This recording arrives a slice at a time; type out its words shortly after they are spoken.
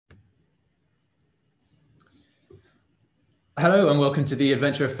Hello and welcome to the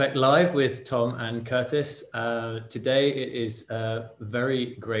Adventure Effect Live with Tom and Curtis. Today it is a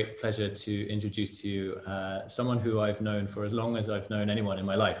very great pleasure to introduce to you someone who I've known for as long as I've known anyone in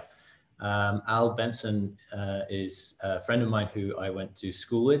my life. Al Benson is a friend of mine who I went to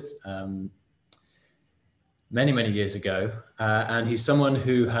school with many years ago, and he's someone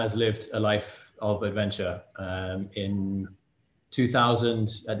who has lived a life of adventure. In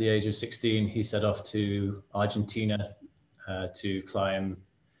 2000, at the age of 16, he set off to Argentina to climb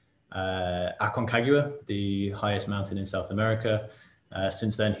Aconcagua, the highest mountain in South America.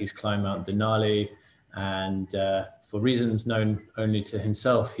 Since then, he's climbed Mount Denali, and for reasons known only to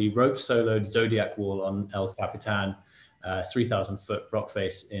himself, he rope soloed Zodiac Wall on El Capitan, 3,000-foot rock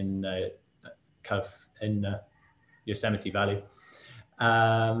face in Yosemite Valley.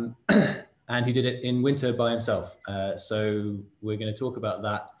 And he did it in winter by himself. So we're going to talk about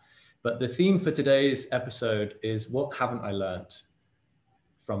that. But the theme for today's episode is what haven't I learned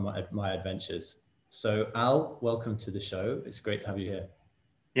from my adventures? So Al, welcome to the show. It's great to have you here.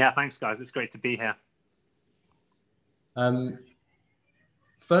 Yeah, thanks guys. It's great to be here.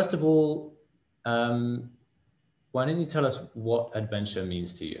 First of all, why don't you tell us what adventure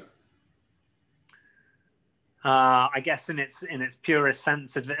means to you? I guess in its purest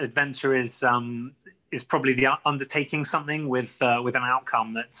sense, adventure is probably the undertaking something with an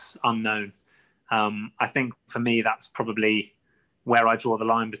outcome that's unknown. I think for me, that's probably where I draw the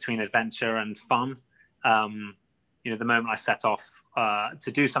line between adventure and fun. The moment I set off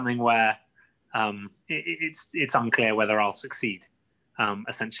to do something where it's unclear whether I'll succeed,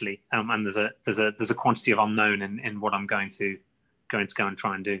 essentially, and there's a quantity of unknown in what I'm going to go and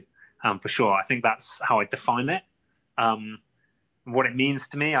try and do. For sure, I think that's how I define it. What it means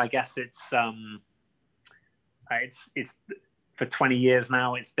to me, I guess it's for 20 years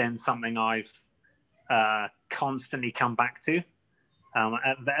now. It's been something I've constantly come back to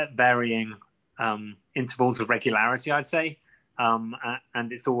at varying intervals of regularity, I'd say,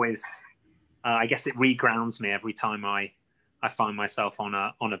 and it's always, I guess, it regrounds me every time I find myself on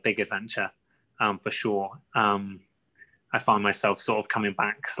a big adventure. For sure. I find myself sort of coming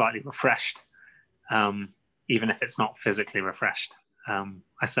back slightly refreshed, even if it's not physically refreshed.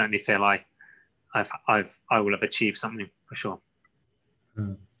 I certainly feel I will have achieved something for sure.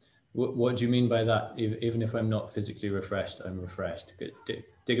 What do you mean by that? Even if I'm not physically refreshed, I'm refreshed.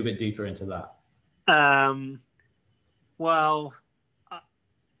 Dig a bit deeper into that.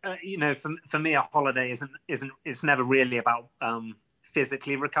 For me, a holiday it's never really about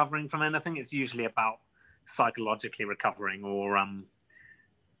physically recovering from anything. It's usually about psychologically recovering or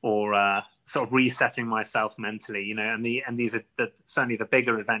sort of resetting myself mentally, and these are certainly the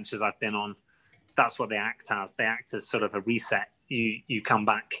bigger adventures I've been on. That's what they act as. They act as sort of a reset. You come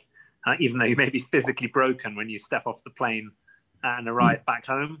back, even though you may be physically broken when you step off the plane and arrive back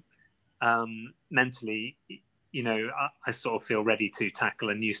home. Mentally, I sort of feel ready to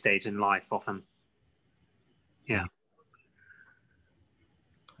tackle a new stage in life often. Yeah.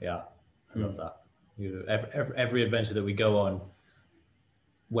 Yeah, I love that. Every adventure that we go on,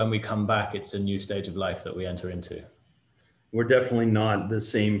 when we come back, it's a new stage of life that we enter into. We're definitely not the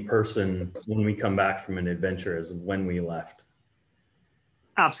same person when we come back from an adventure as when we left.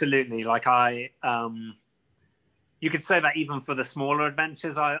 Absolutely. Like you could say that even for the smaller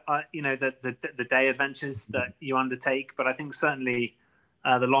adventures, the day adventures that you undertake. But I think certainly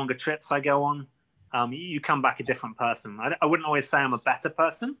the longer trips I go on, you come back a different person. I wouldn't always say I'm a better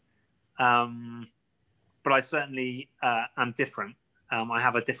person, but I certainly am different. I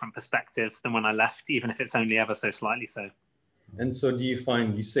have a different perspective than when I left, even if it's only ever so slightly so. And so do you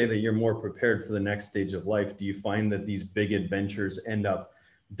find, you say that you're more prepared for the next stage of life. Do you find that these big adventures end up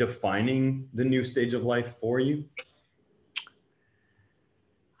defining the new stage of life for you?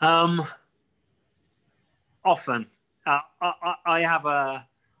 Often. I have a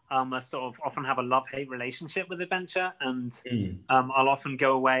sort of often have a love-hate relationship with adventure, and I'll often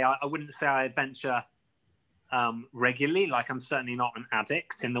go away. I wouldn't say I adventure regularly. Like, I'm certainly not an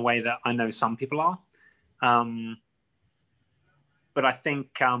addict in the way that I know some people are. But I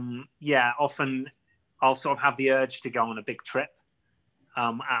think, often I'll sort of have the urge to go on a big trip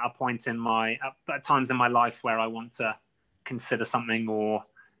at a point at times in my life where I want to consider something, or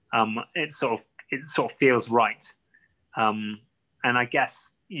it sort of feels right. And I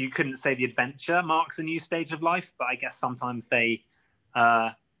guess you couldn't say the adventure marks a new stage of life, but I guess sometimes they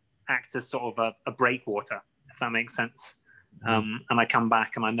act as sort of a breakwater, if that makes sense. And I come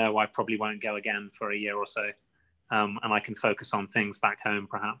back and I know I probably won't go again for a year or so. And I can focus on things back home,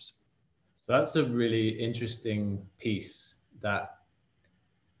 perhaps. So that's a really interesting piece, that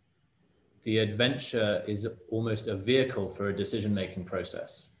the adventure is almost a vehicle for a decision-making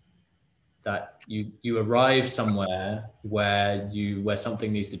process. That you arrive somewhere where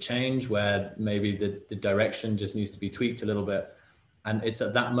something needs to change, where maybe the direction just needs to be tweaked a little bit. And it's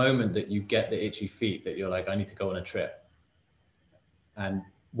at that moment that you get the itchy feet, that you're like, I need to go on a trip. And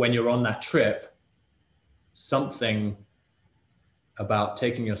when you're on that trip, something about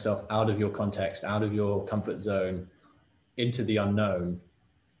taking yourself out of your context, out of your comfort zone, into the unknown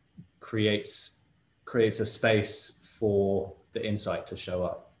creates a space for the insight to show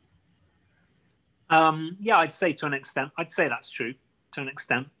up. Yeah, I'd say to an extent. I'd say that's true to an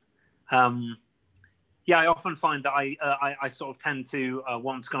extent. Yeah, I often find that I sort of tend to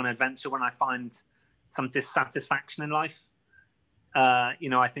want to go on an adventure when I find some dissatisfaction in life.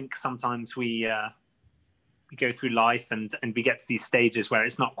 I think sometimes we go through life and we get to these stages where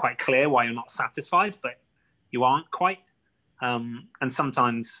it's not quite clear why you're not satisfied, but you aren't quite. And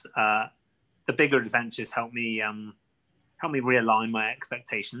sometimes the bigger adventures help me realign my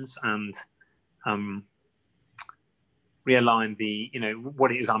expectations and realign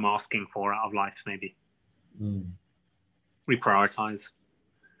what it is I'm asking for out of life, maybe. Reprioritize.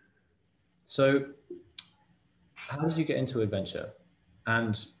 So how did you get into adventure?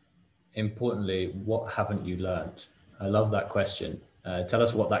 And importantly, what haven't you learned? I love that question. Tell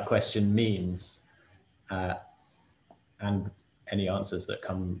us what that question means, and any answers that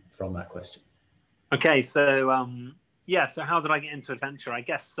come from that question. Okay, so so how did I get into adventure? I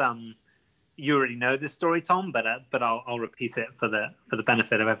guess you already know this story, Tom, but I'll repeat it for the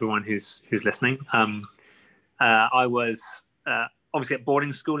benefit of everyone who's listening. I was obviously at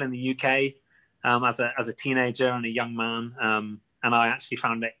boarding school in the UK as a teenager and a young man, and I actually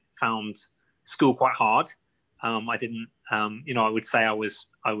found school quite hard. I didn't, I would say I was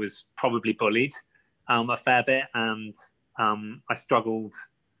probably bullied a fair bit, and I struggled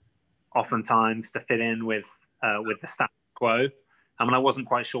oftentimes to fit in with the status quo. I wasn't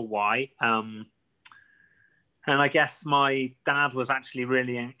quite sure why. And I guess my dad was actually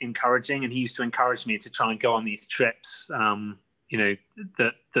really encouraging, and he used to encourage me to try and go on these trips,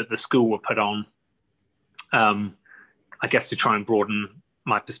 that the school would put on, I guess to try and broaden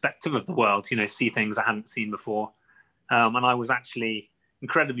my perspective of the world, see things I hadn't seen before. And I was actually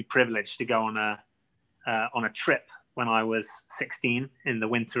incredibly privileged to go on a trip when I was 16 in the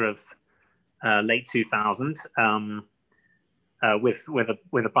winter of late 2000, with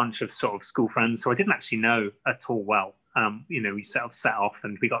a bunch of sort of school friends who I didn't actually know at all well. We set off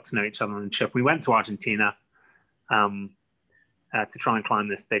and we got to know each other on the trip. We went to Argentina to try and climb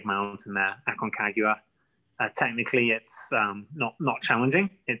this big mountain there, Aconcagua. Technically, it's not challenging.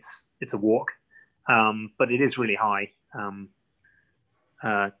 It's a walk, but it is really high.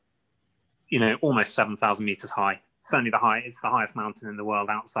 Almost 7,000 meters high. Certainly it's the highest mountain in the world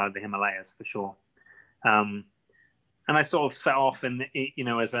outside the Himalayas for sure. And I sort of set off, and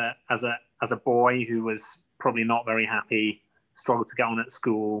as a boy who was probably not very happy, struggled to get on at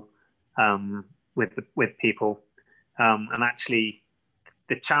school with people, and actually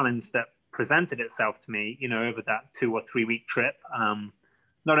the challenge that presented itself to me, over that 2 or 3 week trip,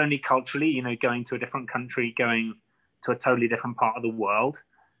 not only culturally, going to a different country, going to a totally different part of the world,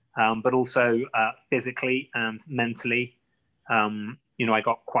 but also physically and mentally. I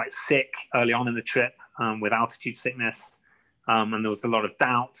got quite sick early on in the trip with altitude sickness, and there was a lot of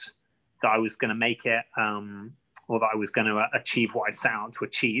doubt that I was going to make it, or that I was going to achieve what I set out to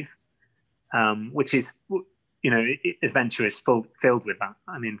achieve, which is, adventure is filled with that.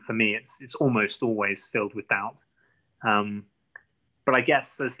 I mean, for me, it's almost always filled with doubt. But I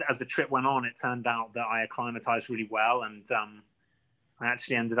guess as the trip went on, it turned out that I acclimatized really well, and I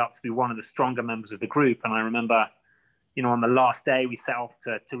actually ended up to be one of the stronger members of the group. And I remember, on the last day, we set off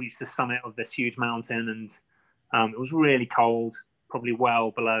to reach the summit of this huge mountain, and it was really cold, probably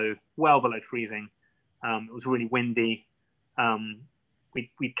well below freezing. It was really windy.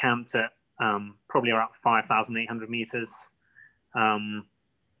 We camped at probably around 5,800 meters. So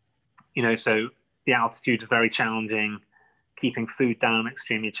the altitude was very challenging, keeping food down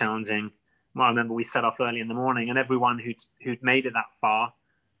extremely challenging. Well, I remember we set off early in the morning, and everyone who'd made it that far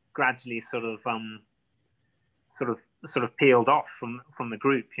gradually sort of peeled off from the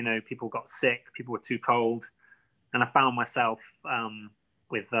group. People got sick, people were too cold, and I found myself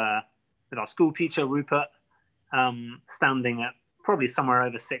with our school teacher Rupert, standing at probably somewhere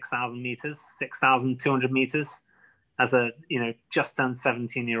over 6,000 meters, 6,200 meters, as a just turned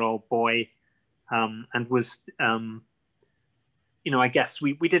 17-year-old boy, and was I guess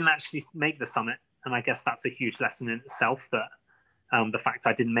we didn't actually make the summit, and I guess that's a huge lesson in itself, that the fact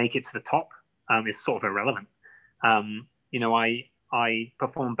I didn't make it to the top is sort of irrelevant. I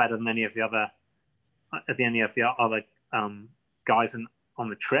performed better than any of the other guys on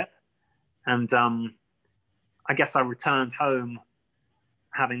the trip. And I guess I returned home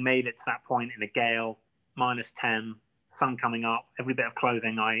having made it to that point in a gale, -10, sun coming up, every bit of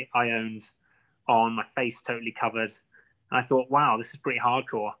clothing I owned on, my face totally covered. And I thought, wow, this is pretty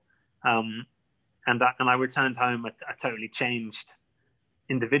hardcore. And I returned home a totally changed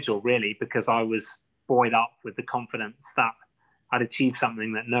individual, really, because I was buoyed up with the confidence that I'd achieved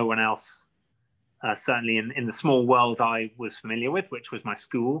something that no one else, certainly in the small world I was familiar with, which was my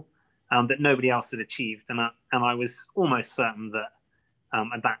school, that nobody else had achieved. And I was almost certain that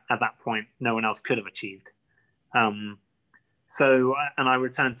at that point, no one else could have achieved. So I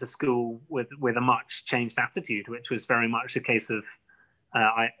returned to school with a much changed attitude, which was very much a case of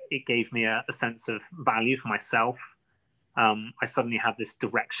it gave me a sense of value for myself. I suddenly had this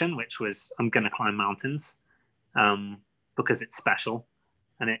direction, which was I'm going to climb mountains because it's special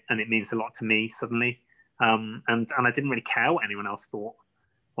and it means a lot to me suddenly. And I didn't really care what anyone else thought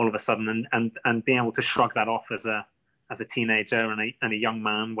all of a sudden, and being able to shrug that off as a teenager and a young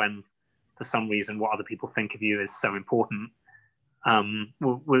man, when for some reason what other people think of you is so important,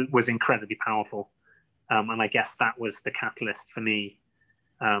 was incredibly powerful. And I guess that was the catalyst for me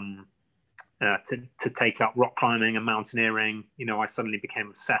to take up rock climbing and mountaineering. I suddenly became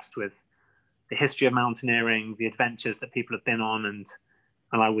obsessed with the history of mountaineering, the adventures that people have been on, and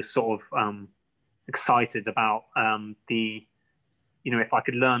I was sort of excited about if I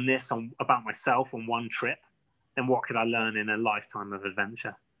could learn this about myself on one trip, then what could I learn in a lifetime of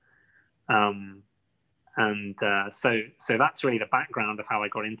adventure? So that's really the background of how I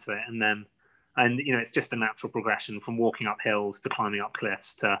got into it. And it's just a natural progression from walking up hills to climbing up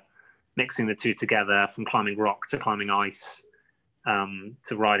cliffs to mixing the two together, from climbing rock to climbing ice,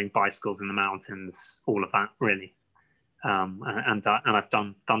 to riding bicycles in the mountains, all of that really. And I've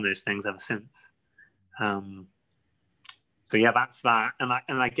done those things ever since. So yeah, that's that.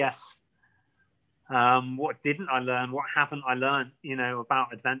 And I guess what didn't I learn? What haven't I learned?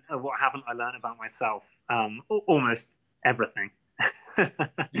 About adventure. What haven't I learned about myself? Almost everything.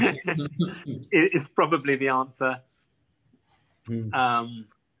 Is probably the answer.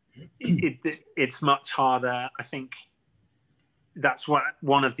 It's much harder. I think that's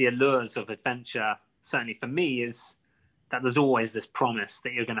one of the allures of adventure, certainly for me, is that there's always this promise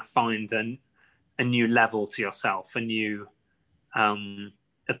that you're going to find a new level to yourself, a new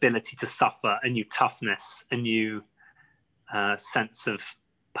ability to suffer, a new toughness, a new sense of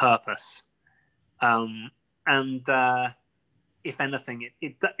purpose. And if anything,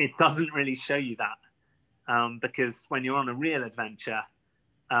 it doesn't really show you that, because when you're on a real adventure,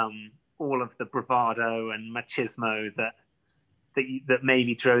 all of the bravado and machismo that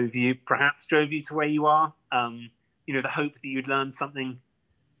maybe drove you to where you are, the hope that you'd learn something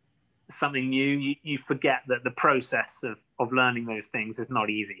new, you forget that the process of learning those things is not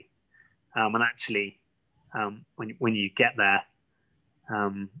easy. And actually, when you get there,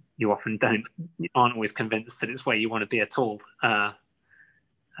 you often aren't always convinced that it's where you want to be at all. But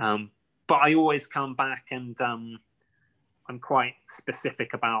I always come back, and I'm quite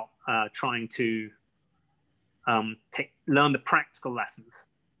specific about trying to learn the practical lessons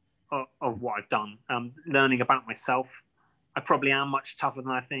of what I've done. Learning about myself. I probably am much tougher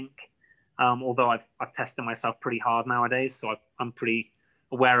than I think, although I've tested myself pretty hard nowadays, so I'm pretty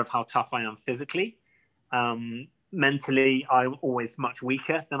aware of how tough I am physically. Mentally, I'm always much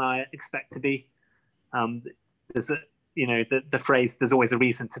weaker than I expect to be. There's the phrase, there's always a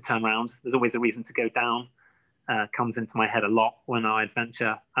reason to turn around, there's always a reason to go down, comes into my head a lot when I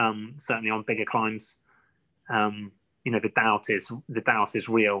adventure, certainly on bigger climbs. The doubt is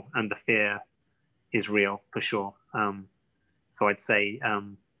real, and the fear is real for sure. So I'd say,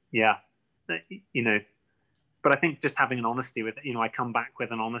 but I think just having an honesty with it, I come back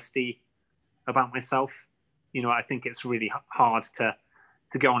with an honesty about myself. I think it's really hard to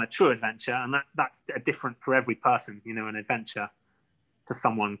go on a true adventure, and that's different for every person. An adventure for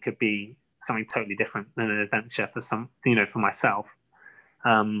someone could be something totally different than an adventure for myself.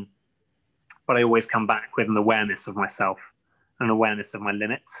 But I always come back with an awareness of myself, an awareness of my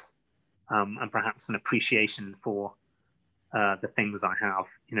limits, and perhaps an appreciation for the things I have.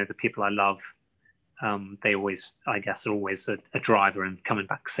 The people I love, they always, I guess, are always a driver in coming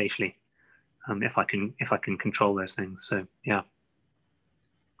back safely. If I can control those things. So yeah,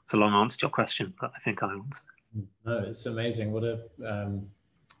 it's a long answer to your question, but I think I answered. No, it's amazing.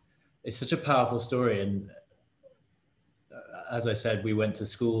 It's such a powerful story. And as I said, we went to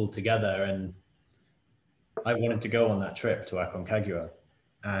school together, and I wanted to go on that trip to Aconcagua.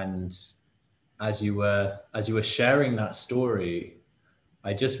 And as you were sharing that story,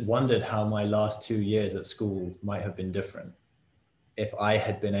 I just wondered how my last 2 years at school might have been different if I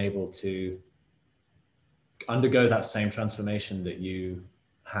had been able to undergo that same transformation that you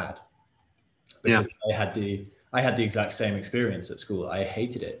had, because I had the exact same experience at school. I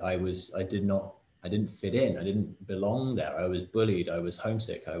hated it. I didn't fit in. I didn't belong there. I was bullied. I was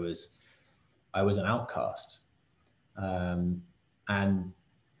homesick. I was an outcast. And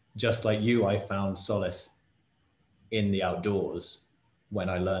just like you, I found solace in the outdoors when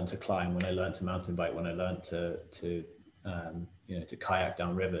I learned to climb, when I learned to mountain bike, when I learned to kayak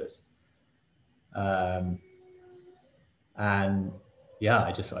down rivers. And yeah,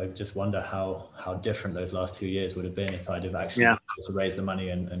 I just wonder how different those last 2 years would have been if I'd have actually been able to raise the money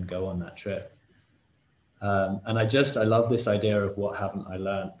and go on that trip. And I love this idea of what haven't I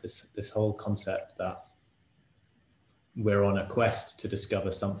learned, this whole concept that we're on a quest to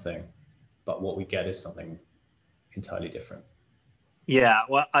discover something, but what we get is something entirely different. Yeah,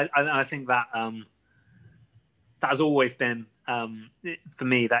 well, I think that that has always been for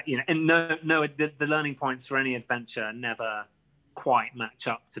me, that, you know, and the learning points for any adventure never quite match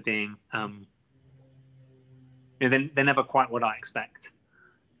up to being, you know, they're never quite what I expect.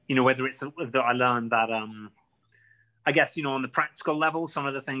 You know, whether it's that I learned that, I guess, you know, on the practical level, some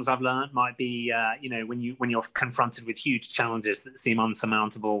of the things I've learned might be, you know, when you're confronted with huge challenges that seem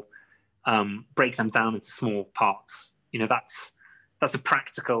unsurmountable, break them down into small parts. You know, that's a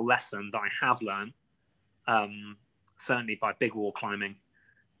practical lesson that I have learned. Certainly by big wall climbing,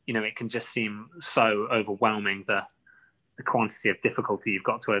 you know, it can just seem so overwhelming, the quantity of difficulty you've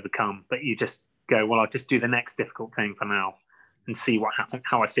got to overcome. But you just go, well, I'll just do the next difficult thing for now and see what happens,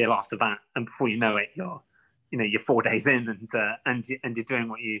 how I feel after that. And before you know it, you're 4 days in, and you're doing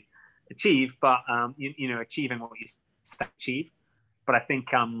what you achieve, but you know, achieving what you achieve. But I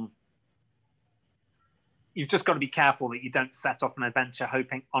think you've just got to be careful that you don't set off on an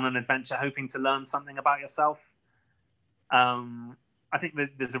adventure hoping to learn something about yourself. I think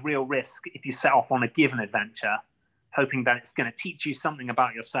that there's a real risk if you set off on a given adventure hoping that it's going to teach you something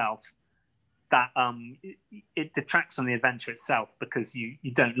about yourself, that it detracts from the adventure itself, because you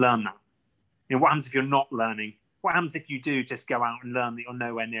don't learn that. You know, what happens if you're not learning? What happens if you do just go out and learn that you're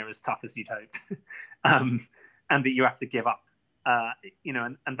nowhere near as tough as you'd hoped, and that you have to give up? You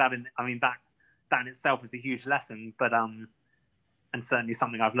know, and that in itself is a huge lesson, but and certainly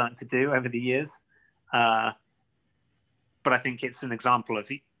something I've learned to do over the years. But I think it's an example of,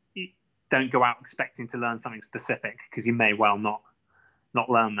 don't go out expecting to learn something specific, because you may well not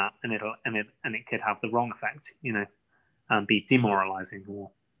learn that, and it could have the wrong effect. You know, be demoralizing or.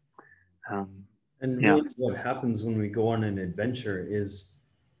 And really, what happens when we go on an adventure is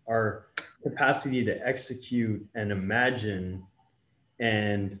our capacity to execute and imagine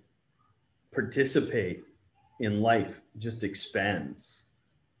and participate in life just expands,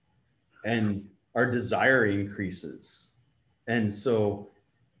 and our desire increases. And so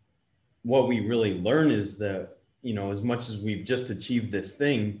what we really learn is that, you know, as much as we've just achieved this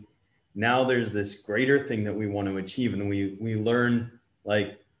thing, now there's this greater thing that we want to achieve. And we learn,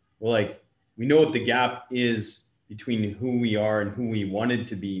 we know what the gap is between who we are and who we wanted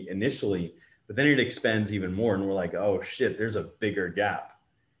to be initially, but then it expands even more, and we're like, oh shit, there's a bigger gap.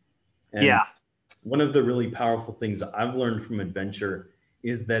 And one of the really powerful things I've learned from adventure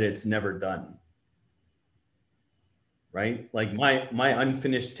is that it's never done. Right? Like my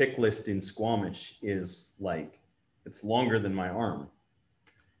unfinished tick list in Squamish is like, it's longer than my arm.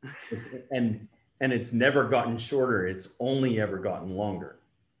 And it's never gotten shorter. It's only ever gotten longer.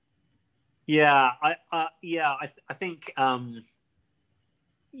 Yeah, I think I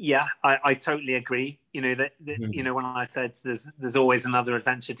totally agree. You know, that you know, when I said there's always another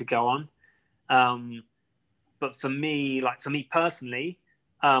adventure to go on. But for me personally,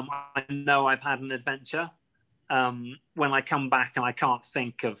 I know I've had an adventure. When I come back and I can't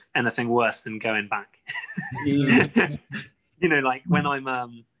think of anything worse than going back. You know, like when I'm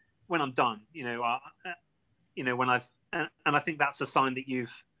done, you know, when I've, and I think that's a sign that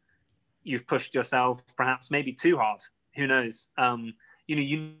you've pushed yourself perhaps maybe too hard. Who knows?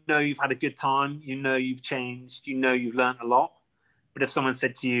 You know you've had a good time, you know you've changed, you know you've learned a lot. But if someone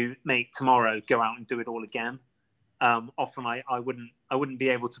said to you, mate, tomorrow go out and do it all again, often I wouldn't be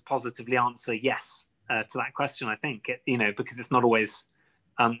able to positively answer yes to that question. I think you know, because it's not always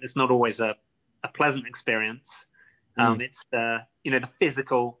a pleasant experience. It's the, you know,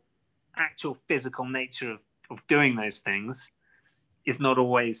 the actual physical nature of doing those things is not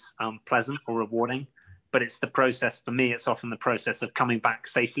always pleasant or rewarding, but it's the process. For me, it's often the process of coming back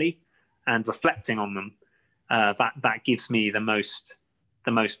safely and reflecting on them that gives me the most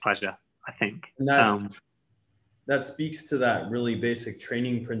pleasure, I think. And that speaks to that really basic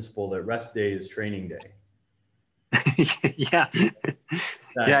training principle that rest day is training day. Yeah.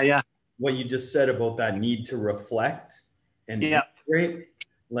 That Yeah. what you just said about that need to reflect and integrate.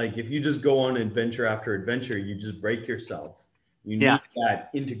 Like if you just go on adventure after adventure, you just break yourself. You need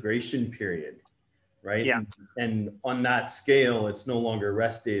that integration period, right? Yeah. And on that scale, it's no longer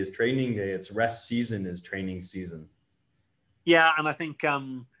rest day is training day, it's rest season is training season. Yeah, and I think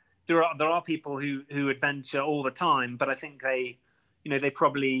there are people who adventure all the time, but I think they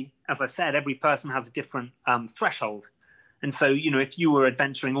probably, as I said, every person has a different threshold. And so, if you were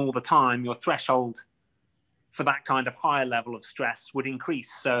adventuring all the time, your threshold for that kind of higher level of stress would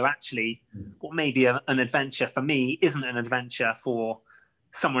increase. So actually, what may be an adventure for me isn't an adventure for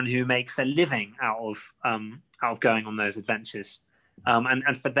someone who makes their living out of going on those adventures.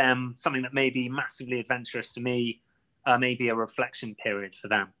 And for them, something that may be massively adventurous to me may be a reflection period for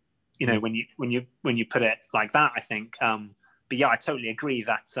them. When you put it like that, I think. But yeah, I totally agree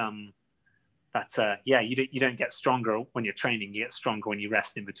that you don't get stronger when you're training. You get stronger when you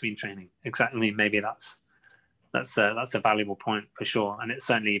rest in between training. Exactly. I mean, maybe that's a valuable point for sure, and it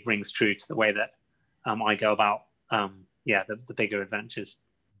certainly rings true to the way that I go about the bigger adventures.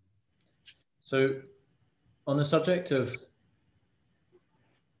 So, on the subject of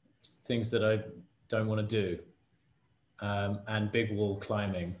things that I don't want to do, and big wall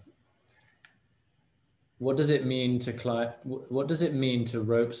climbing, what does it mean to climb? What does it mean to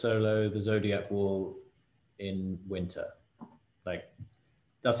rope solo the Zodiac Wall in winter? Like,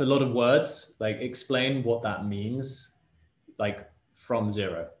 that's a lot of words. Like, explain what that means, like from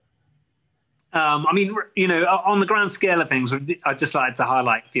zero. I mean, on the grand scale of things, I'd just like to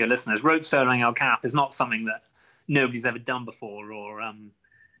highlight for your listeners, rope soloing El Cap is not something that nobody's ever done before,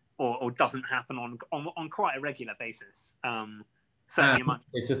 or doesn't happen on quite a regular basis.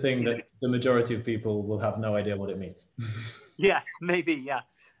 It's a thing that the majority of people will have no idea what it means. Yeah, maybe, yeah.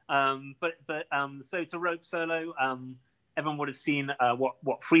 So to rope solo, everyone would have seen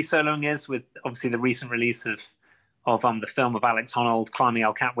what free soloing is, with obviously the recent release of the film of Alex Honnold, Climbing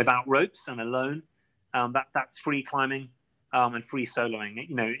El Cap Without Ropes and Alone. That's free climbing and free soloing.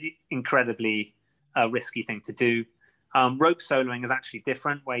 Incredibly risky thing to do. Rope soloing is actually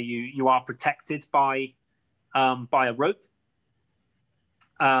different, where you are protected by a rope.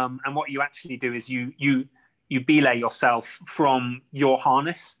 And what you actually do is you belay yourself from your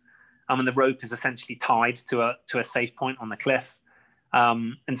harness, and the rope is essentially tied to a safe point on the cliff.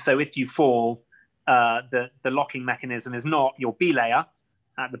 And so if you fall, the locking mechanism is not your belayer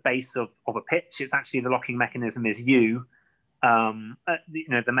at the base of a pitch. It's actually the locking mechanism is you.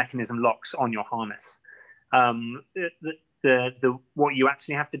 The mechanism locks on your harness. What you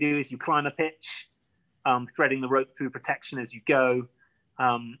actually have to do is you climb a pitch, threading the rope through protection as you go.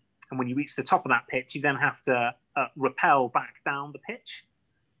 And when you reach the top of that pitch, you then have to rappel back down the pitch.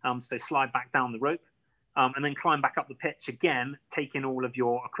 So slide back down the rope, and then climb back up the pitch again, taking all of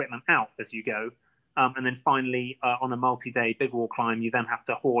your equipment out as you go. And then finally, on a multi-day big wall climb, you then have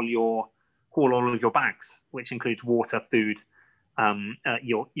to haul all of your bags, which includes water, food,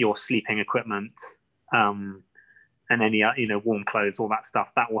 your sleeping equipment, and any warm clothes, all that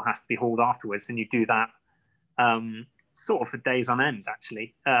stuff. That all has to be hauled afterwards, and you do that sort of for days on end,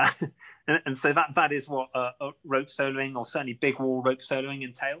 actually. And so that is what rope soloing, or certainly big wall rope soloing,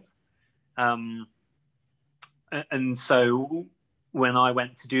 entails. And so when I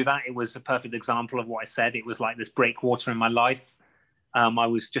went to do that, it was a perfect example of what I said. It was like this breakwater in my life. I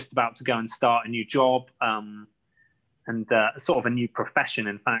was just about to go and start a new job, and sort of a new profession,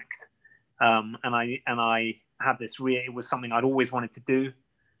 in fact. And I had this it was something I'd always wanted to do.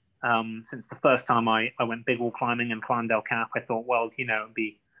 Since the first time I went big wall climbing and climbed El Cap, I thought, well, it'd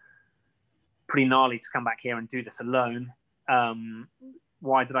be pretty gnarly to come back here and do this alone.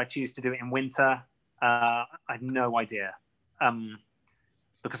 Why did I choose to do it in winter? I had no idea,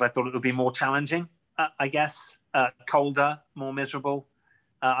 because I thought it would be more challenging, I guess, colder, more miserable.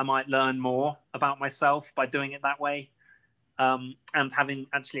 I might learn more about myself by doing it that way. And having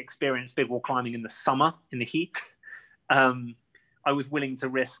actually experienced big wall climbing in the summer, in the heat, I was willing to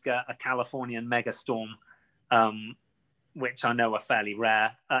risk a Californian megastorm, which I know are fairly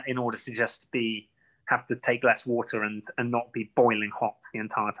rare, in order to just have to take less water and not be boiling hot the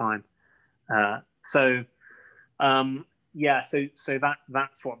entire time. So that's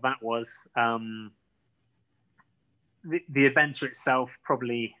what that was. The adventure itself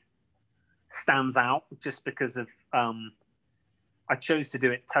probably stands out just because of I chose to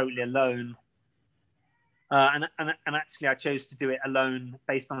do it totally alone. And actually, I chose to do it alone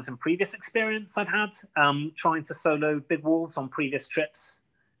based on some previous experience I'd had trying to solo big walls on previous trips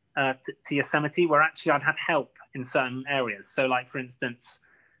to Yosemite, where actually I'd had help in certain areas. So like, for instance,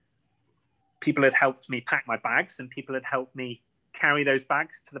 people had helped me pack my bags, and people had helped me carry those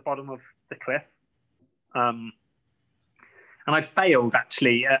bags to the bottom of the cliff. And I failed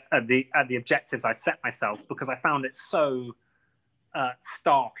actually at the objectives I set myself, because I found it so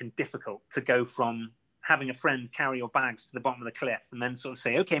stark and difficult to go from having a friend carry your bags to the bottom of the cliff and then sort of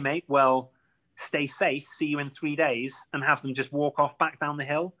say, okay, mate, well, stay safe, see you in 3 days, and have them just walk off back down the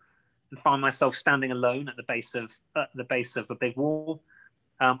hill, and find myself standing alone at the base of a big wall.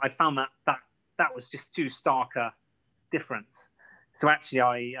 I'd found that was just too stark a difference. So actually,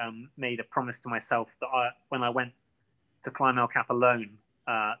 I made a promise to myself that when I went to climb El Cap alone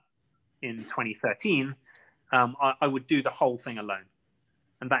in 2013, I would do the whole thing alone.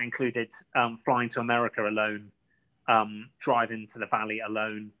 And that included flying to America alone, driving to the valley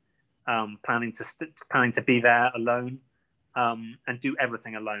alone, planning to be there alone, and do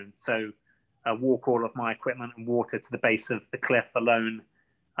everything alone. So walk all of my equipment and water to the base of the cliff alone,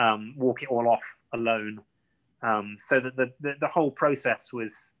 walk it all off alone. So that the whole process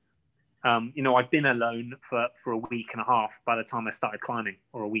was, I'd been alone for a week and a half by the time I started climbing,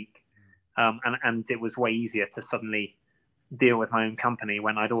 or a week. And it was way easier to suddenly deal with my own company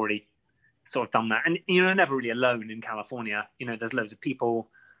when I'd already sort of done that. And, never really alone in California. There's loads of people,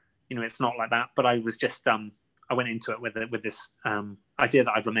 it's not like that. But I was just, I went into it with this idea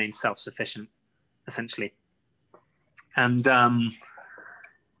that I'd remain self-sufficient, essentially. And and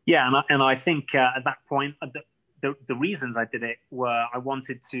I think at that point, the reasons I did it were I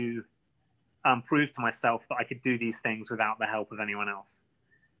wanted to prove to myself that I could do these things without the help of anyone else.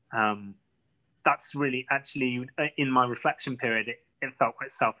 That's really, actually, in my reflection period, it felt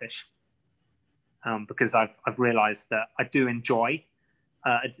quite selfish, because I've realized that I do enjoy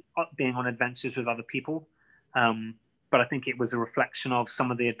being on adventures with other people. But I think it was a reflection of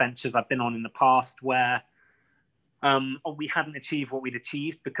some of the adventures I've been on in the past where we hadn't achieved what we'd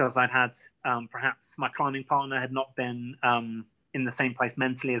achieved because I'd had, perhaps my climbing partner had not been in the same place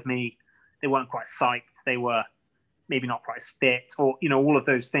mentally as me. They weren't quite psyched. They were maybe not quite as fit, or, all of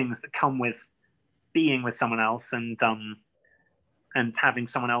those things that come with being with someone else and having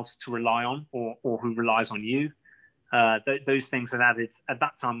someone else to rely on, or who relies on you. Those things had added, at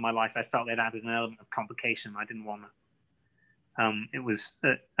that time in my life, I felt they'd added an element of complication I didn't want. It was,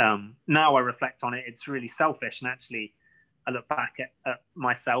 now I reflect on it, it's really selfish. And actually, I look back at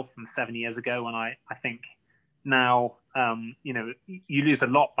myself from 7 years ago, and I think now, you lose a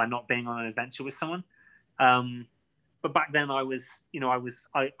lot by not being on an adventure with someone. But back then I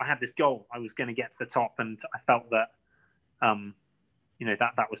had this goal. I was going to get to the top, and I felt that,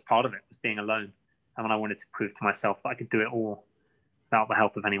 that was part of it, was being alone. And I wanted to prove to myself that I could do it all without the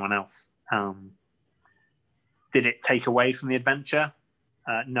help of anyone else. Did it take away from the adventure?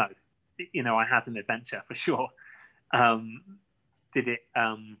 No. I had an adventure for sure. Did it,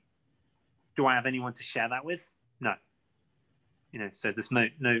 do I have anyone to share that with? No. So there's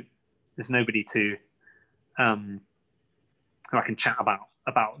nobody to, who I can chat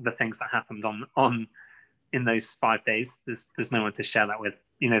about the things that happened on in those 5 days. There's no one to share that with.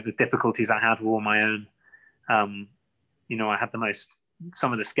 The difficulties I had were all my own. I had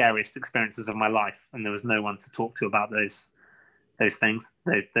some of the scariest experiences of my life, and there was no one to talk to about those things,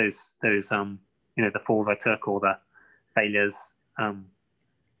 those the falls I took, or the failures, and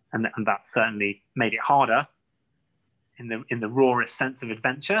that certainly made it harder in the rawest sense of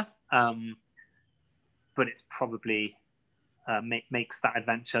adventure. But it's probably makes that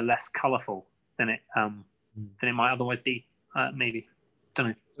adventure less colourful than it might otherwise be. Maybe, don't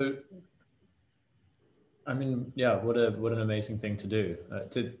know. So, I mean, yeah, what an amazing thing to do.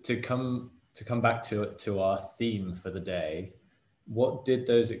 To come back to our theme for the day. What did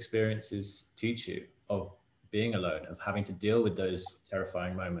those experiences teach you of being alone, of having to deal with those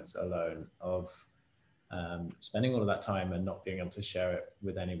terrifying moments alone, of spending all of that time and not being able to share it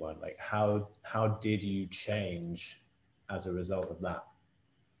with anyone? Like, how did you change as a result of that?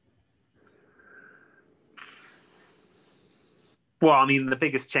 Well, I mean, the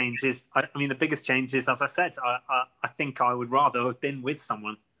biggest change is, as I said, I think I would rather have been with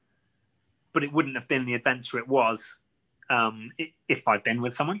someone, but it wouldn't have been the adventure it was if I'd been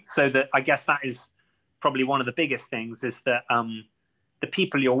with someone. So that, I guess that is probably one of the biggest things, is that the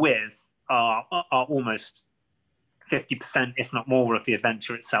people you're with are almost 50%, if not more, of the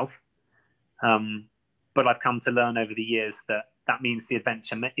adventure itself. But I've come to learn over the years that means the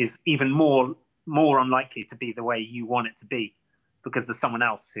adventure is even more unlikely to be the way you want it to be, because there's someone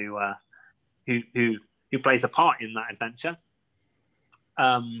else who plays a part in that adventure.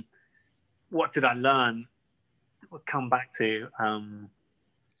 What did I learn? We'll come back to.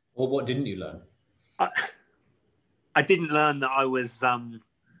 Or what didn't you learn? I didn't learn that I was.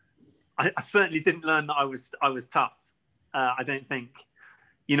 I certainly didn't learn that I was tough. I don't think.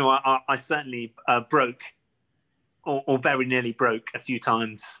 You know, I certainly broke, or very nearly broke a few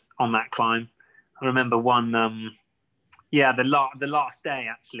times on that climb. I remember one. The last day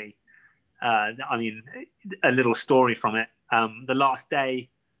actually. I mean, a little story from it. The last day,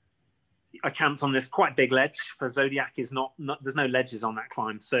 I camped on this quite big ledge. For Zodiac is not there's no ledges on that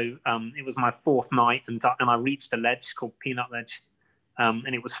climb. So it was my fourth night, and I reached a ledge called Peanut Ledge,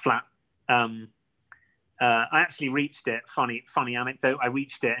 and it was flat. I actually reached it. Funny anecdote. I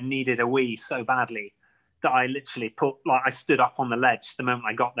reached it and needed a wee so badly that I literally I stood up on the ledge the moment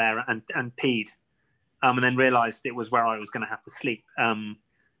I got there and peed, and then realised it was where I was going to have to sleep.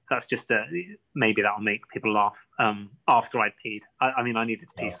 So that's just maybe that'll make people laugh. After I peed, I mean, I needed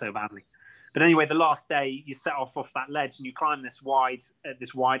to pee so badly. But anyway, the last day you set off that ledge and you climb this wide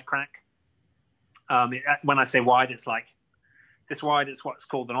crack. When I say wide, it's like this wide. It's what's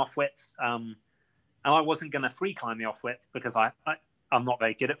called an off width. And I wasn't going to free climb the off width because I'm not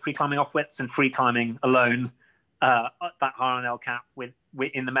very good at free climbing off widths, and free climbing alone that high on El Cap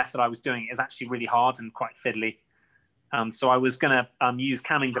in the method I was doing is actually really hard and quite fiddly. So I was going to use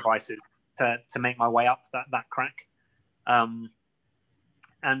camming devices to make my way up that crack.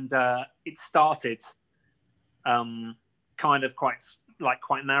 And it started kind of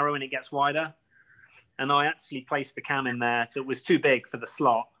quite narrow, and it gets wider. And I actually placed the cam in there that was too big for the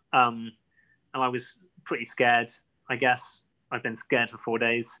slot. And I was pretty scared, I guess. I've been scared for 4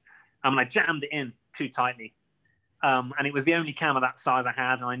 days. And I jammed it in too tightly. And it was the only cam of that size I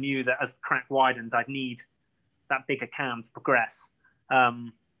had. And I knew that as the crack widened, I'd need that bigger cam to progress.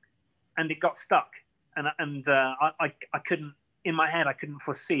 And it got stuck. And I couldn't, in my head, I couldn't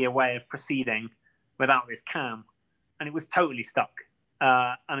foresee a way of proceeding without this cam. And it was totally stuck.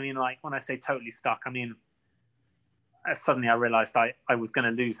 I mean, like, when I say totally stuck, I mean, suddenly I realized I was going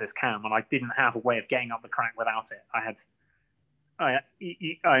to lose this cam, and I didn't have a way of getting up the crack without it. I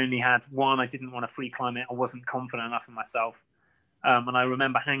only had one. I didn't want to free climb it. I wasn't confident enough in myself. And I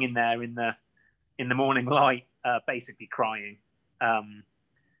remember hanging there in the morning light, basically crying,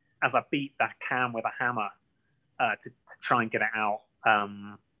 as I beat that cam with a hammer to try and get it out.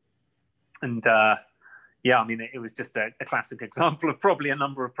 Yeah, I mean, it was just a classic example of probably a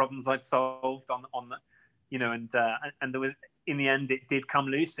number of problems I'd solved on the, you know, and there was, in the end, it did come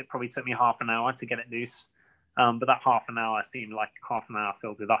loose. It probably took me half an hour to get it loose. But that half an hour seemed like half an hour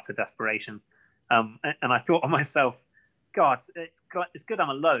filled with utter desperation. And I thought of myself, God, it's good I'm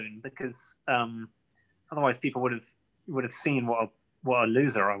alone, because otherwise people would have seen what a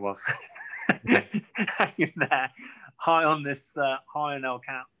loser I was. Hanging there, high on El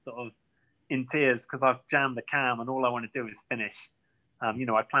Cap, sort of in tears because I've jammed the cam, and all I want to do is finish. You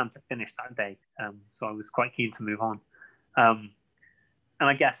know, I planned to finish that day, so I was quite keen to move on. And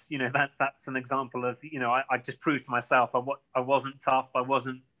I guess, you know, that's an example of, you know, I just proved to myself I wasn't tough.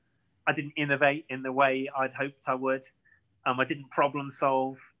 I didn't innovate in the way I'd hoped I would. I didn't problem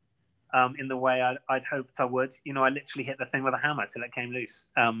solve in the way I'd hoped I would. You know, I literally hit the thing with a hammer till it came loose.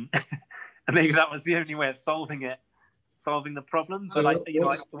 And maybe that was the only way of solving the problem. But it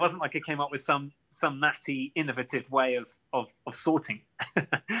wasn't like I came up with some natty innovative way of sorting,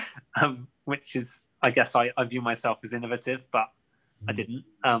 which is, I guess I view myself as innovative, but I didn't.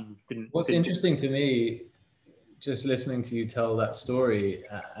 What's interesting to me, just listening to you tell that story,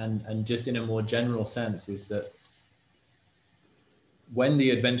 and just in a more general sense, is that when the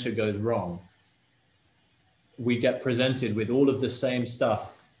adventure goes wrong, we get presented with all of the same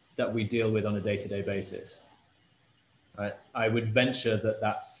stuff that we deal with on a day-to-day basis. Right? I would venture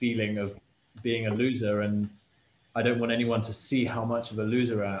that feeling of being a loser, and I don't want anyone to see how much of a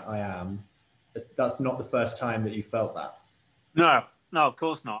loser I am. That's not the first time that you felt that. No, of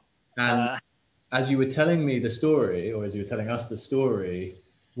course not. And as you were telling me the story, or as you were telling us the story,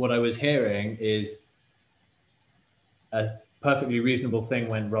 what I was hearing is a perfectly reasonable thing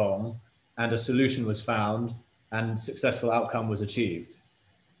went wrong, and a solution was found, and successful outcome was achieved.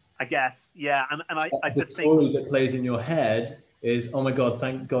 I guess, yeah. And I just think the story that plays in your head is, oh my God,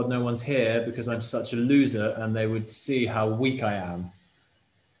 thank God no one's here because I'm such a loser, and they would see how weak I am.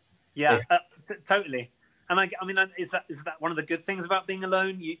 Yeah, totally. And I mean, is that one of the good things about being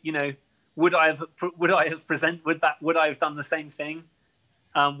alone? You know, would I have done the same thing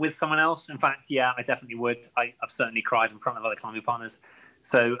with someone else? In fact, yeah, I definitely would. I've certainly cried in front of other climbing partners.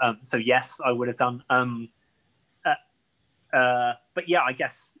 So yes, I would have done. But yeah, I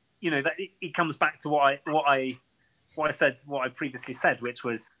guess, you know, that it comes back to what I previously said, which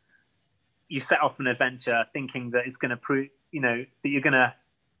was, you set off an adventure thinking that it's going to prove, you know, that you're going to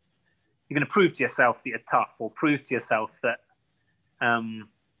you're going to prove to yourself that you're tough, or prove to yourself that,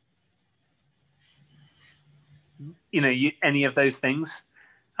 any of those things.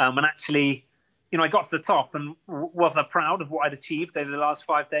 And actually, I got to the top, and was I proud of what I'd achieved over the last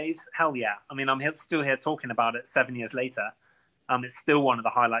 5 days? Hell yeah. I mean, I'm still here talking about it 7 years later. It's still one of the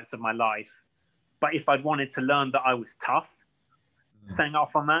highlights of my life. But if I'd wanted to learn that I was tough, saying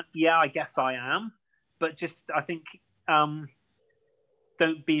off on that, yeah, I guess I am. But just, I think, don't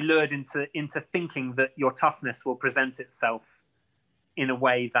be lured into thinking that your toughness will present itself in a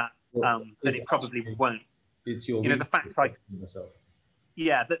way that that it probably won't. It's your the fact the fact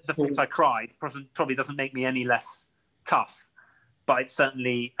I cried probably doesn't make me any less tough. But it's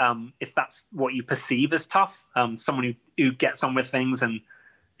certainly, if that's what you perceive as tough, someone who gets on with things and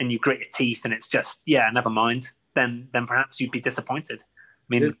you grit your teeth and it's just, never mind, then perhaps you'd be disappointed. I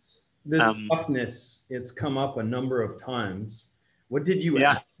mean, this toughness, it's come up a number of times. What did you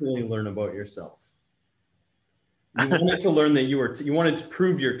actually learn about yourself? You wanted to learn that you wanted to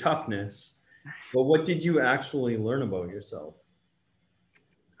prove your toughness, but what did you actually learn about yourself?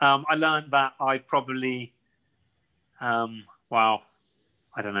 I learned that I probably, I don't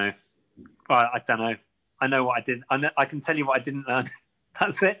know. Well, I don't know. I know what I did. I can tell you what I didn't learn.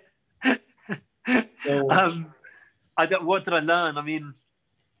 That's it. So, what did I learn? I mean,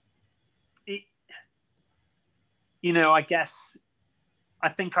 I guess, I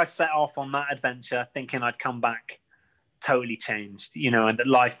think I set off on that adventure thinking I'd come back totally changed, and that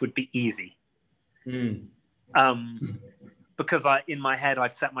life would be easy. Because in my head,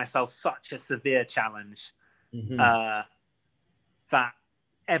 I'd set myself such a severe challenge that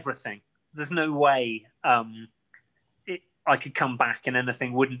everything, there's no way I could come back and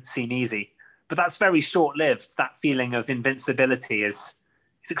anything wouldn't seem easy. But that's very short-lived. That feeling of invincibility is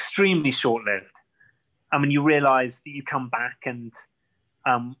extremely short-lived. I mean, you realize that you come back and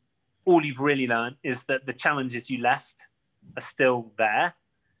all you've really learned is that the challenges you left are still there,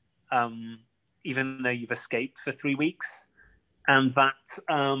 even though you've escaped for 3 weeks, and that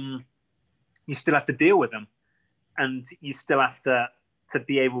you still have to deal with them, and you still have to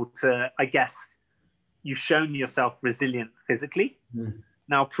be able to, I guess, you've shown yourself resilient physically.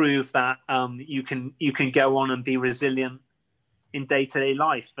 Now prove that you can go on and be resilient in day-to-day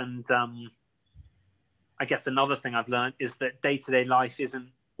life. And I guess another thing I've learned is that day-to-day life isn't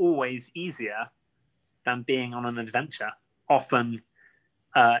always easier than being on an adventure. Often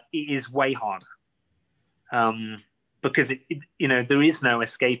it is way harder, because there is no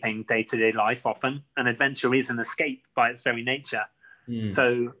escaping day-to-day life. Often an adventure is an escape by its very nature.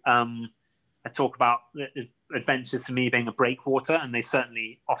 So I talk about adventures to me being a breakwater, and they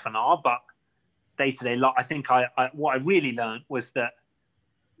certainly often are, but day-to-day life, I think what I really learned was that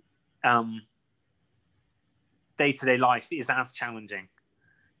day-to-day life is as challenging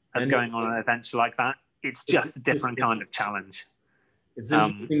as going on an adventure like that. It's just a different kind of challenge. It's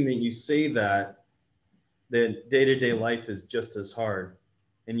interesting that you say that day-to-day life is just as hard,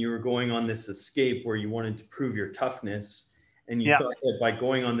 and you were going on this escape where you wanted to prove your toughness, and you thought that by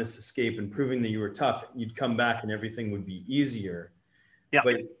going on this escape and proving that you were tough, you'd come back and everything would be easier.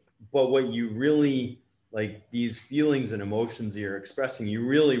 But what you really, like, these feelings and emotions you're expressing, you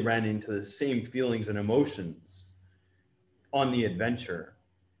really ran into the same feelings and emotions on the adventure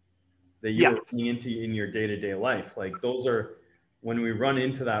that you were running into in your day-to-day life. Like, those are, when we run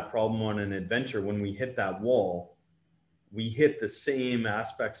into that problem on an adventure, when we hit that wall, we hit the same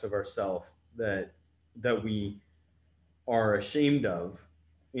aspects of ourselves that we are ashamed of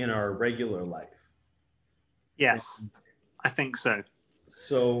in our regular life. Yes, I think so.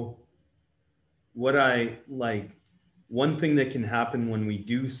 So what I like, one thing that can happen when we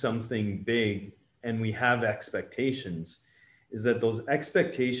do something big and we have expectations is that those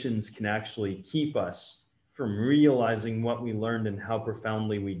expectations can actually keep us from realizing what we learned and how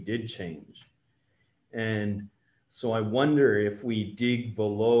profoundly we did change. And so I wonder if we dig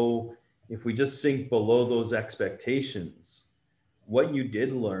below, if we just sink below those expectations, what you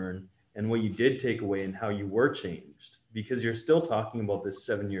did learn and what you did take away and how you were changed, because you're still talking about this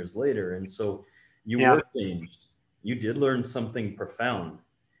 7 years later. And so you were changed. You did learn something profound.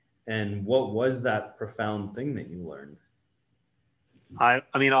 And what was that profound thing that you learned? I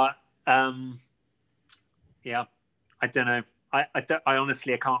don't know. I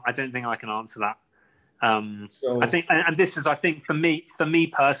honestly, I can't, I don't think I can answer that. I think, and this is, I think for me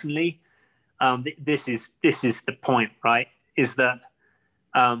personally, this is the point, right? Is that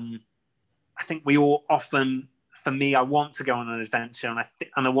I think we all often, for me, I want to go on an adventure,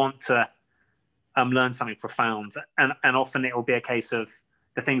 and I want to learn something profound, and often it will be a case of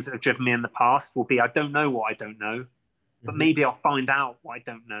the things that have driven me in the past will be, I don't know what I don't know, but maybe I'll find out what I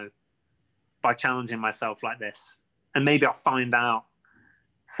don't know, by challenging myself like this, and maybe I'll find out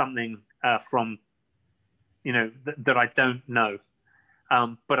something from, you know, that I don't know.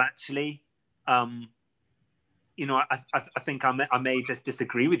 But actually, you know, I think I may just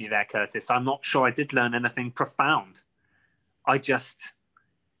disagree with you there, Curtis. I'm not sure I did learn anything profound.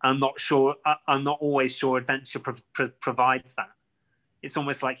 I'm not sure. I'm not always sure adventure provides that. It's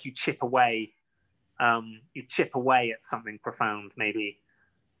almost like you chip away at something profound, maybe.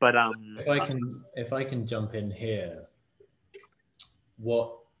 But if I can jump in here,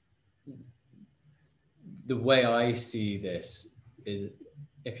 the way I see this is,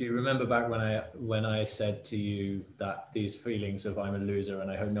 if you remember back when I said to you that these feelings of I'm a loser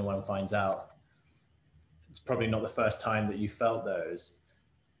and I hope no one finds out, it's probably not the first time that you felt those.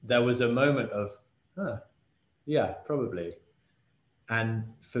 There was a moment of, yeah, probably. And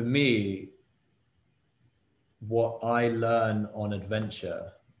for me, what I learn on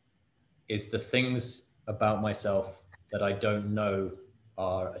adventure is the things about myself that I don't know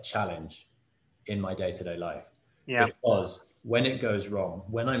are a challenge in my day-to-day life. Yeah. Because when it goes wrong,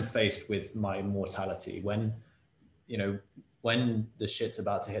 when I'm faced with my mortality, when the shit's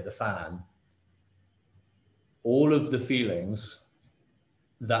about to hit the fan, all of the feelings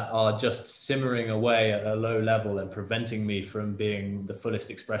that are just simmering away at a low level and preventing me from being the fullest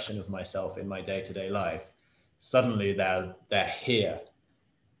expression of myself in my day-to-day life, suddenly they're here,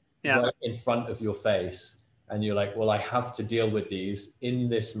 right in front of your face. And you're like, well, I have to deal with these in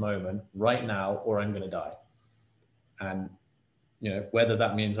this moment right now, or I'm going to die. And, you know, whether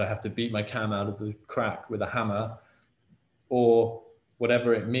that means I have to beat my cam out of the crack with a hammer or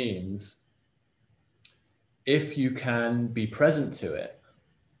whatever it means, if you can be present to it,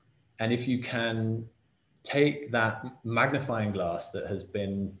 and if you can take that magnifying glass that has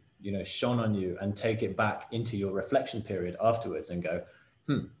been, you know, shone on you and take it back into your reflection period afterwards and go,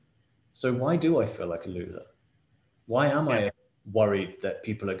 so why do I feel like a loser? Why am I worried that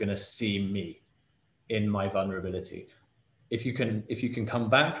people are going to see me in my vulnerability? If you can come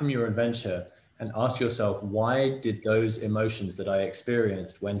back from your adventure and ask yourself, why did those emotions that I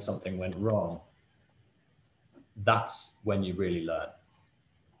experienced when something went wrong? That's when you really learn.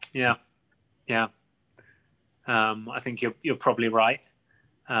 Yeah. I think you're probably right.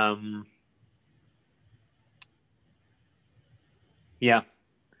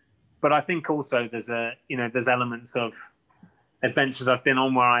 But I think also there's elements of adventures I've been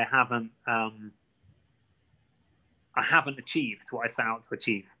on where I haven't achieved what I set out to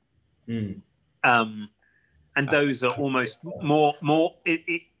achieve. And those are almost more.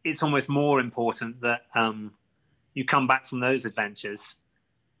 It's almost more important that you come back from those adventures,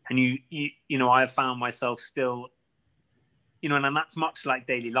 and you know, I have found myself still, you know, and that's much like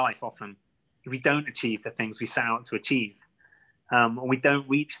daily life. Often, if we don't achieve the things we set out to achieve, or we don't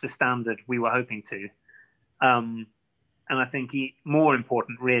reach the standard we were hoping to, and I think more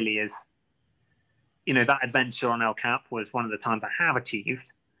important really is, you know, that adventure on El Cap was one of the times I have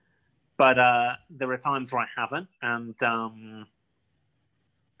achieved, but there are times where I haven't, and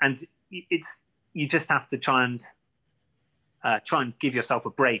you just have to try and give yourself a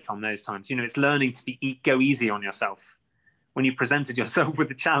break on those times. You know, it's learning to go easy on yourself when you presented yourself with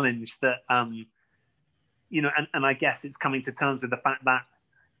a challenge that, you know, and I guess it's coming to terms with the fact that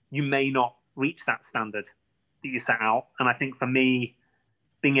you may not reach that standard that you set out. And I think for me,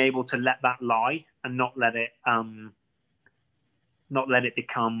 being able to let that lie and not let it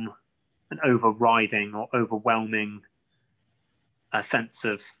become an overriding or overwhelming sense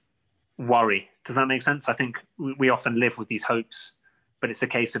of worry. Does that make sense? I think we often live with these hopes, but it's a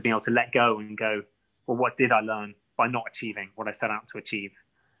case of being able to let go and go, well, what did I learn by not achieving what I set out to achieve?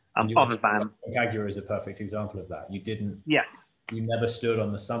 Other than Aconcagua is a perfect example of that. You never stood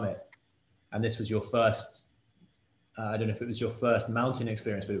on the summit, and this was your first, I don't know if it was your first mountain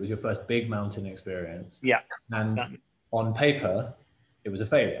experience, but it was your first big mountain experience. Yeah. And on paper, it was a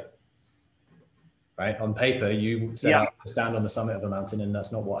failure. Right? On paper, you set out to stand on the summit of a mountain, and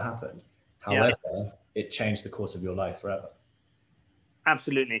that's not what happened. However, it changed the course of your life forever.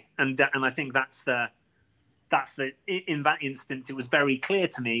 Absolutely. And I think that's the in that instance, it was very clear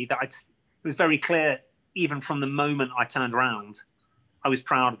to me that it was very clear, even from the moment I turned around, I was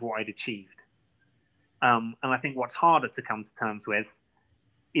proud of what I'd achieved. And I think what's harder to come to terms with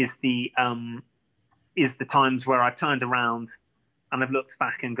is the times where I've turned around and I've looked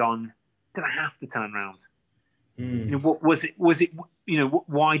back and gone, did I have to turn around? You know, what was it, you know,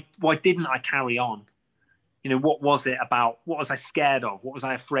 why didn't I carry on? You know, what was it about? What was I scared of? What was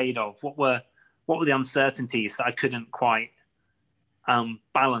I afraid of? What were the uncertainties that I couldn't quite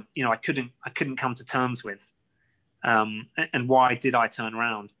balance? You know, I couldn't come to terms with. and why did I turn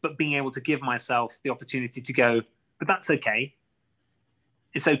around? But being able to give myself the opportunity to go, but that's okay.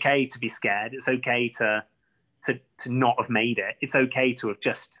 It's okay to be scared. It's okay to not have made it. It's okay to have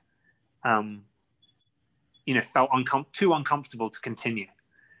just, felt too uncomfortable to continue.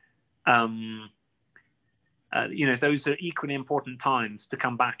 Those are equally important times to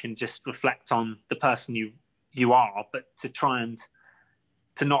come back and just reflect on the person you are, but to try and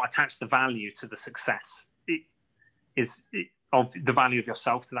to not attach the value to the success. Of the value of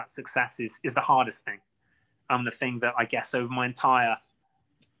yourself to that success is the hardest thing. The thing that I guess over my entire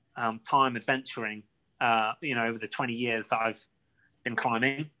time adventuring, over the 20 years that I've been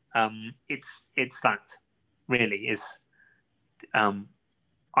climbing, it's that really is.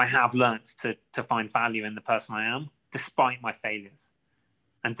 I have learnt to find value in the person I am, despite my failures,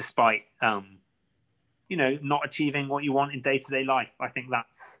 and despite not achieving what you want in day-to-day life. I think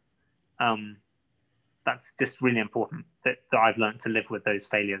that's just really important that I've learned to live with those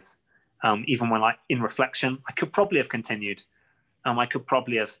failures. Even when, in reflection, I could probably have continued. I could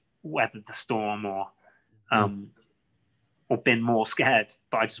probably have weathered the storm or been more scared,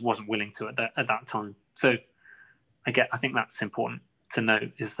 but I just wasn't willing to at that time. So I think that's important to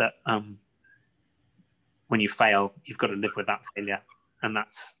note, is that when you fail, you've got to live with that failure, and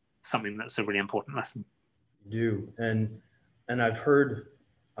that's something that's a really important lesson. You do, and I've heard.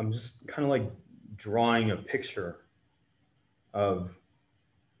 I'm just kind of like drawing a picture of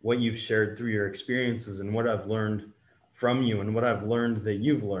what you've shared through your experiences and what I've learned from you and what I've learned that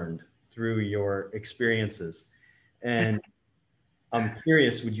you've learned through your experiences. And I'm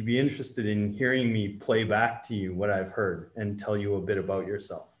curious, would you be interested in hearing me play back to you what I've heard and tell you a bit about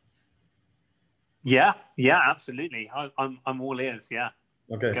yourself? Yeah, absolutely. I'm all ears. Yeah.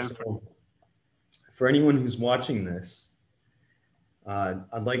 Okay. So for anyone who's watching this,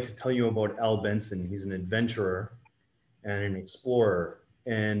 I'd like to tell you about Al Benson. He's an adventurer and an explorer.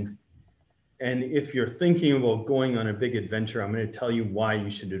 And if you're thinking about going on a big adventure, I'm going to tell you why you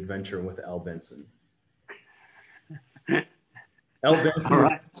should adventure with Al Benson.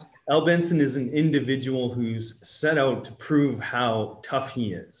 Al Benson is an individual who's set out to prove how tough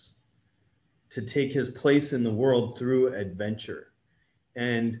he is, to take his place in the world through adventure.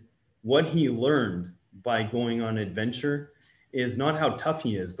 And what he learned by going on adventure is not how tough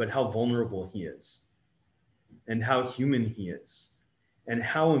he is, but how vulnerable he is, and how human he is, and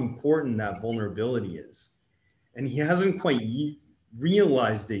how important that vulnerability is. And he hasn't quite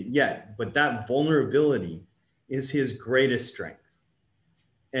realized it yet, but that vulnerability is his greatest strength.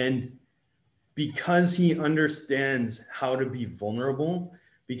 And because he understands how to be vulnerable,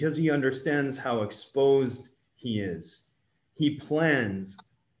 because he understands how exposed he is, he plans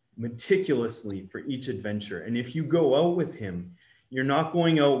meticulously for each adventure. And if you go out with him, you're not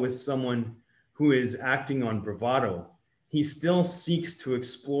going out with someone who is acting on bravado. He still seeks to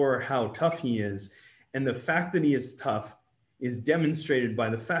explore how tough he is. And the fact that he is tough is demonstrated by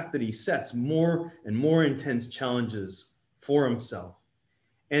the fact that he sets more and more intense challenges for himself.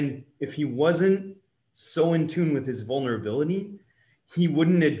 And if he wasn't so in tune with his vulnerability, he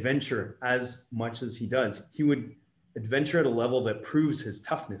wouldn't adventure as much as he does. He would adventure at a level that proves his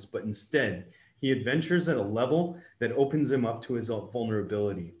toughness, but instead he adventures at a level that opens him up to his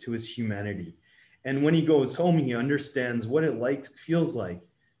vulnerability, to his humanity. And when he goes home, he understands what it feels like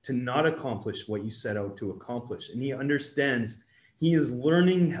to not accomplish what you set out to accomplish. And he understands, he is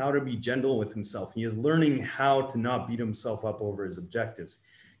learning how to be gentle with himself. He is learning how to not beat himself up over his objectives.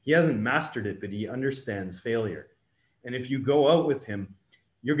 He hasn't mastered it, but he understands failure. And if you go out with him,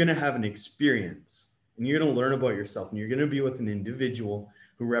 you're going to have an experience, and you're going to learn about yourself, and you're going to be with an individual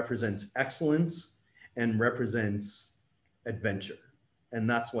who represents excellence and represents adventure. And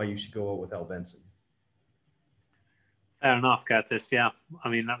that's why you should go out with Al Benson. Fair enough, Curtis. Yeah, I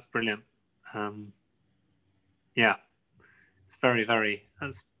mean, that's brilliant. Yeah, it's very, very,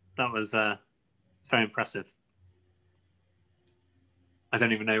 that was very impressive. I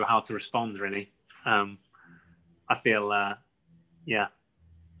don't even know how to respond, really. I feel, yeah,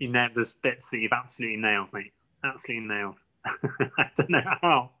 there's bits that you've absolutely nailed, mate. Absolutely nailed. I don't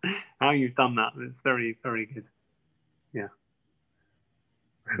know how you've done that. It's very, very good. Yeah.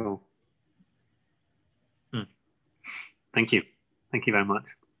 Cool. Thank you. Thank you very much.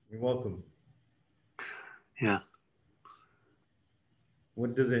 You're welcome. Yeah.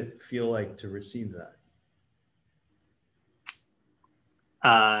 What does it feel like to receive that?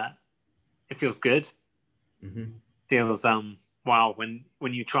 It feels good. Mm-hmm. Feels wow, when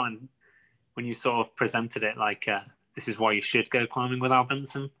you try and when you sort of presented it like this is why you should go climbing with Al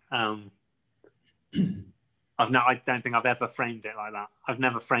Benson. I don't think I've ever framed it like that. I've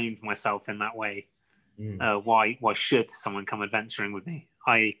never framed myself in that way. Why should someone come adventuring with me?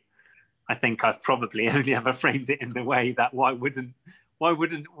 I think I've probably only ever framed it in the way that why wouldn't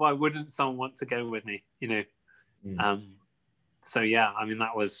someone want to go with me? So yeah, I mean,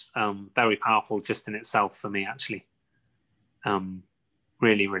 that was very powerful just in itself for me, actually.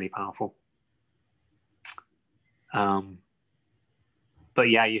 Really, really powerful. But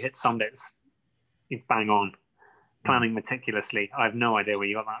yeah, you hit some bits. You bang on. Planning meticulously. I have no idea where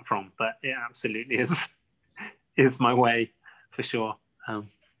you got that from, but it absolutely is my way for sure.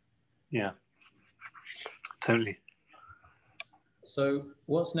 Yeah, totally. So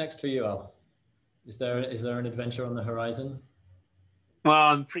what's next for you, Al? Is there an adventure on the horizon? Well,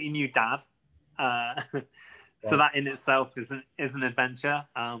 I'm a pretty new dad. So that in itself is an adventure.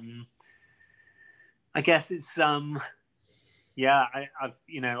 I guess it's yeah, I've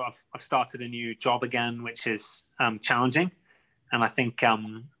started a new job again, which is challenging. And I think,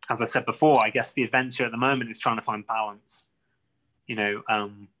 as I said before, I guess the adventure at the moment is trying to find balance.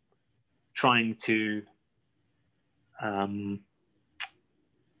 Trying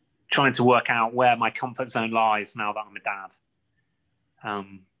to work out where my comfort zone lies now that I'm a dad,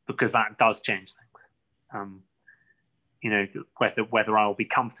 because that does change things. Whether I'll be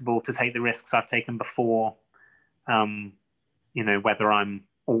comfortable to take the risks I've taken before, whether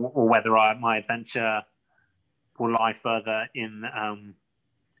my adventure will lie further in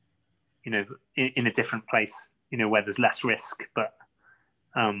in a different place, where there's less risk but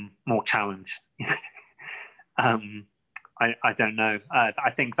more challenge. I don't know.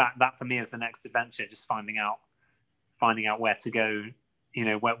 I think that for me is the next adventure, just finding out where to go,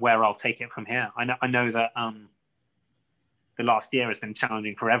 where I'll take it from here. I know that the last year has been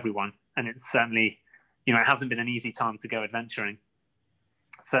challenging for everyone, and it's certainly, it hasn't been an easy time to go adventuring.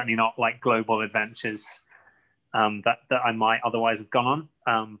 Certainly not like global adventures that I might otherwise have gone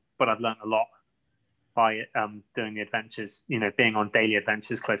on. But I've learned a lot by doing the adventures, being on daily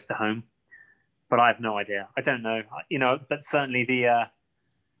adventures close to home. But I have no idea. I don't know, but certainly the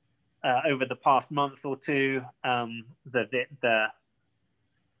over the past month or two, the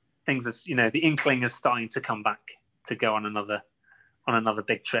things of, the inkling is starting to come back to go on another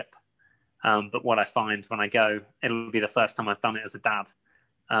big trip. But what I find when I go, it'll be the first time I've done it as a dad.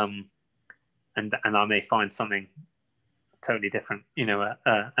 And I may find something totally different, an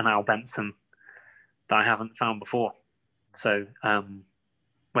Al Benson that I haven't found before. So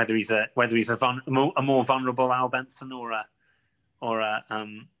whether he's a more vulnerable Al Benson or a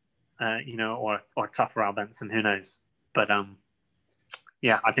tougher Al Benson, who knows? But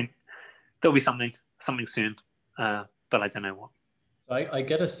yeah, I think there'll be something soon, but I don't know what. I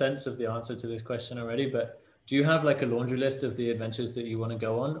get a sense of the answer to this question already, but do you have like a laundry list of the adventures that you want to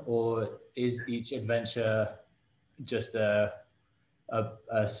go on, or is each adventure just a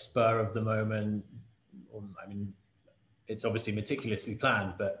spur of the moment? I mean, it's obviously meticulously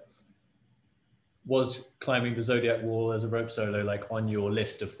planned, but was climbing the Zodiac Wall as a rope solo like on your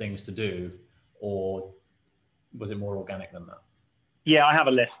list of things to do, or was it more organic than that? Yeah, I have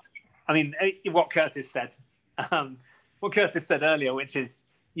a list. I mean, what Curtis said earlier, which is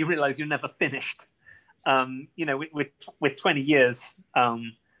you realize you're never finished. With 20 years,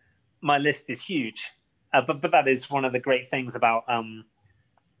 my list is huge. But that is one of the great things about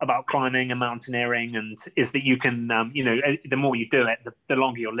climbing and mountaineering, and is that you can, the more you do it, the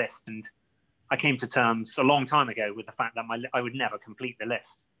longer your list. And I came to terms a long time ago with the fact that I would never complete the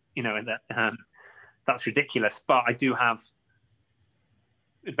list, and that's ridiculous. But I do have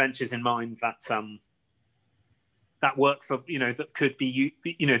adventures in mind that work for, that could be,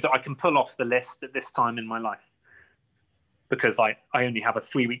 that I can pull off the list at this time in my life, because I only have a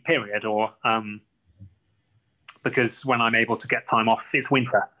 3-week period, or because when I'm able to get time off, it's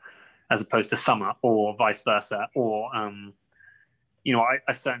winter as opposed to summer, or vice versa. Or I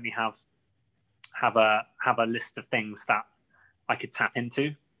certainly have a list of things that I could tap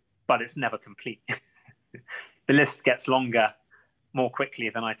into, but it's never complete. The list gets longer more quickly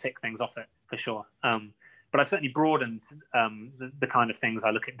than I tick things off it, for sure. But I've certainly broadened the kind of things I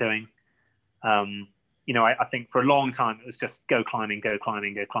look at doing. I think for a long time it was just go climbing.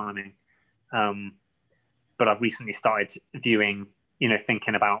 But I've recently started viewing,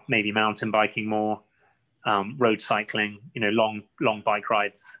 thinking about maybe mountain biking more, road cycling, long bike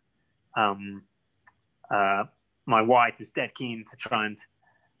rides. My wife is dead keen to try and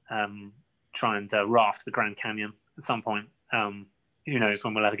raft the Grand Canyon at some point. Who knows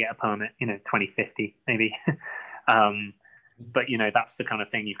when we'll ever get a permit, 2050 maybe. But that's the kind of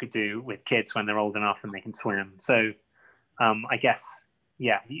thing you could do with kids when they're old enough and they can swim. So I guess,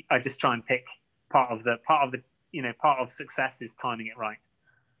 yeah, I just try and pick part of success is timing it right.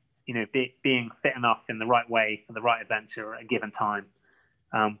 being fit enough in the right way for the right adventure at a given time.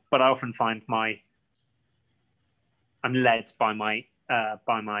 But I often find I'm led by my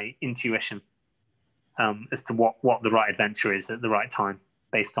intuition as to what the right adventure is at the right time,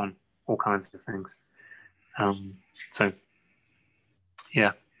 based on all kinds of things. So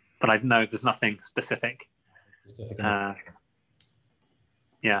yeah, but I know there's nothing specific.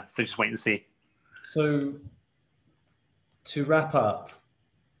 Yeah, so just wait and see. So to wrap up,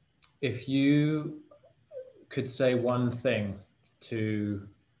 if you could say one thing to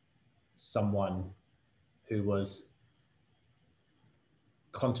someone who was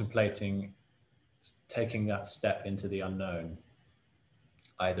contemplating taking that step into the unknown,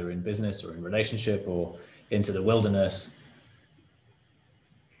 either in business or in relationship or into the wilderness,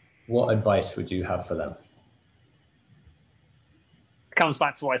 what advice would you have for them? It comes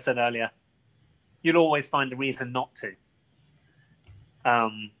back to what I said earlier. You'll always find a reason not to.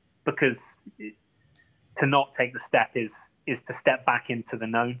 Because to not take the step is to step back into the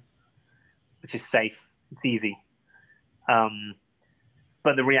known, which is safe. It's easy.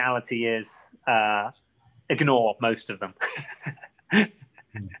 But the reality is, ignore most of them.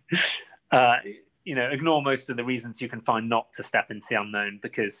 Ignore most of the reasons you can find not to step into the unknown,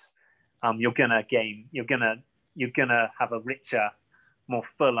 because you're gonna have a richer, more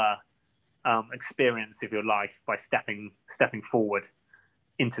fuller experience of your life by stepping forward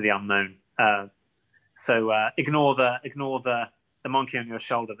into the unknown. So ignore the monkey on your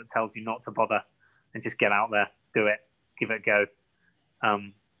shoulder that tells you not to bother, and just get out there, do it, give it a go.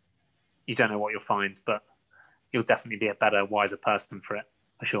 You don't know what you'll find, but you'll definitely be a better, wiser person for it,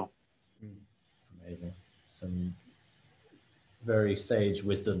 for sure. Amazing. Some very sage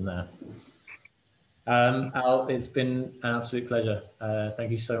wisdom there. Al, it's been an absolute pleasure. Thank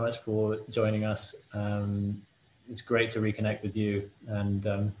you so much for joining us. It's great to reconnect with you, and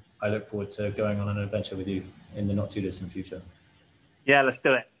I look forward to going on an adventure with you in the not too distant future. Yeah, let's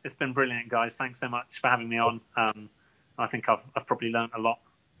do it. It's been brilliant, guys. Thanks so much for having me on. I think I've probably learned a lot.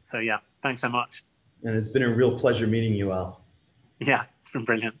 So yeah, thanks so much. And it's been a real pleasure meeting you, Al. Yeah, it's been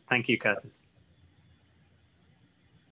brilliant. Thank you, Curtis.